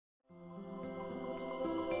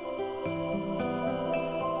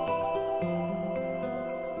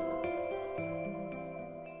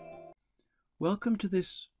Welcome to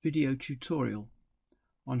this video tutorial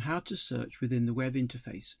on how to search within the web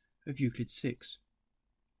interface of Euclid 6.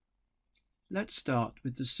 Let's start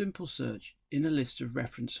with the simple search in a list of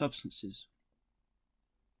reference substances.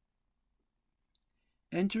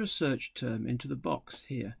 Enter a search term into the box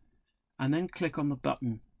here and then click on the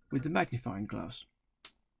button with the magnifying glass.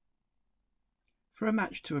 For a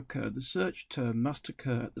match to occur, the search term must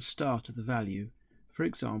occur at the start of the value, for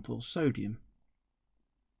example sodium.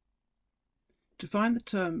 To find the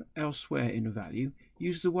term elsewhere in a value,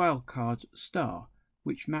 use the wildcard star,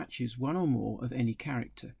 which matches one or more of any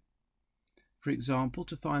character. For example,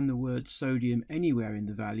 to find the word sodium anywhere in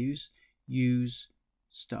the values, use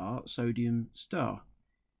star sodium star.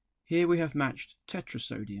 Here we have matched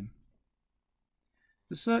tetrasodium.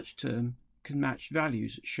 The search term can match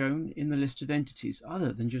values shown in the list of entities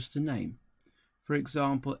other than just the name. For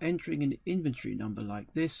example, entering an inventory number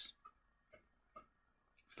like this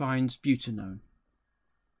finds butanone.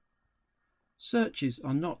 Searches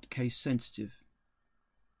are not case sensitive.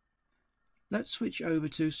 Let's switch over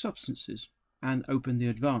to substances and open the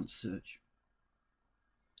advanced search.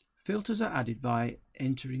 Filters are added by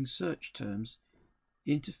entering search terms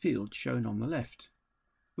into fields shown on the left,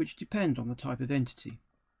 which depend on the type of entity.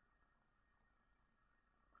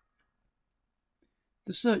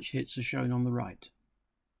 The search hits are shown on the right.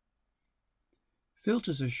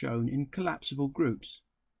 Filters are shown in collapsible groups.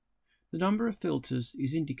 The number of filters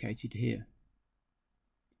is indicated here.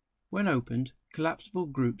 When opened, collapsible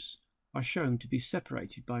groups are shown to be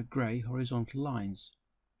separated by grey horizontal lines.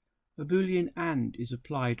 A Boolean AND is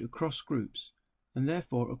applied across groups and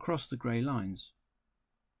therefore across the grey lines.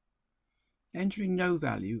 Entering no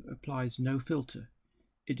value applies no filter.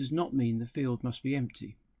 It does not mean the field must be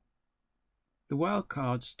empty. The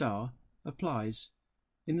wildcard star applies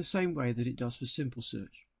in the same way that it does for simple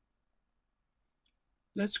search.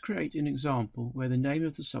 Let's create an example where the name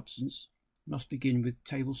of the substance must begin with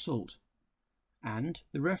table salt, and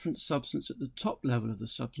the reference substance at the top level of the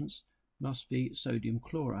substance must be sodium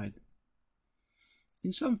chloride.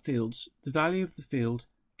 In some fields, the value of the field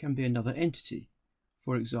can be another entity,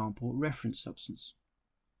 for example, reference substance.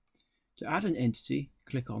 To add an entity,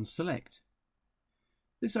 click on Select.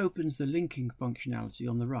 This opens the linking functionality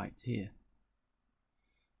on the right here.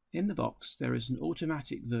 In the box, there is an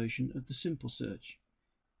automatic version of the simple search.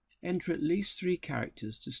 Enter at least 3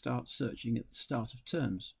 characters to start searching at the start of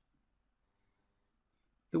terms.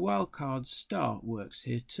 The wildcard star works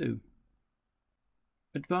here too.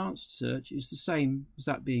 Advanced search is the same as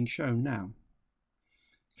that being shown now.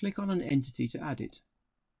 Click on an entity to add it.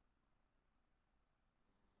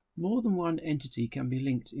 More than one entity can be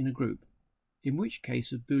linked in a group, in which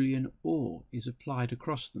case a Boolean OR is applied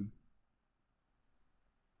across them.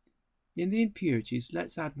 In the impurities,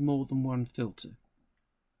 let's add more than one filter.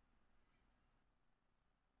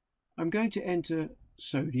 I'm going to enter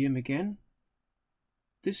sodium again.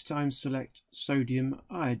 This time select sodium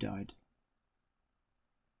iodide.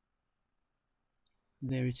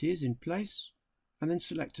 There it is in place, and then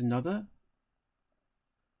select another.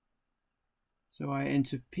 So I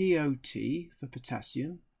enter POT for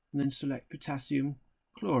potassium and then select potassium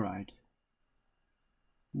chloride.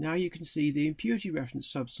 Now you can see the impurity reference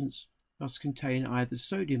substance must contain either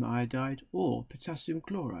sodium iodide or potassium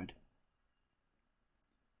chloride.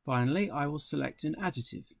 Finally, I will select an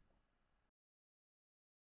additive.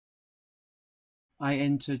 I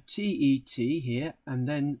enter TET here and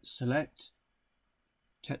then select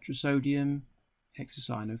tetrasodium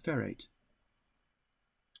hexacyanoferrate.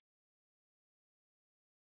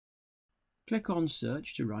 Click on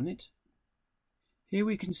Search to run it. Here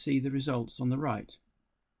we can see the results on the right.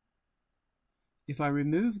 If I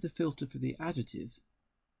remove the filter for the additive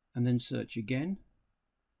and then search again,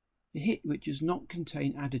 a hit which does not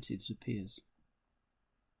contain additives appears.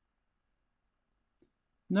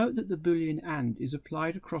 Note that the Boolean AND is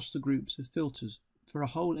applied across the groups of filters for a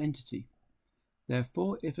whole entity.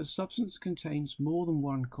 Therefore, if a substance contains more than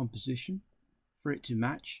one composition, for it to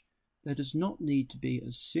match, there does not need to be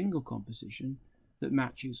a single composition that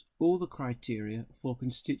matches all the criteria for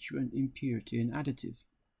constituent, impurity and additive.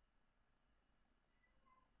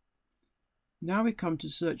 Now we come to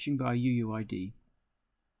searching by UUID.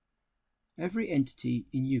 Every entity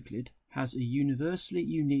in Euclid has a universally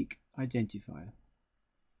unique identifier.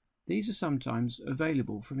 These are sometimes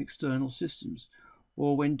available from external systems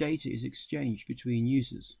or when data is exchanged between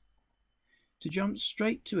users. To jump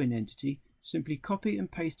straight to an entity, simply copy and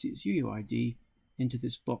paste its UUID into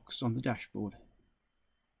this box on the dashboard.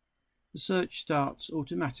 The search starts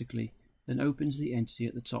automatically, then opens the entity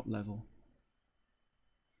at the top level.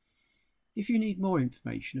 If you need more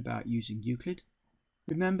information about using Euclid,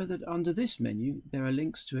 Remember that under this menu there are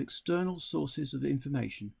links to external sources of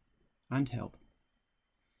information and help.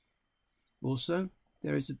 Also,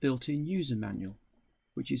 there is a built-in user manual,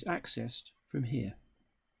 which is accessed from here.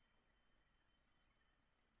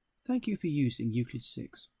 Thank you for using Euclid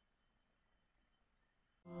 6.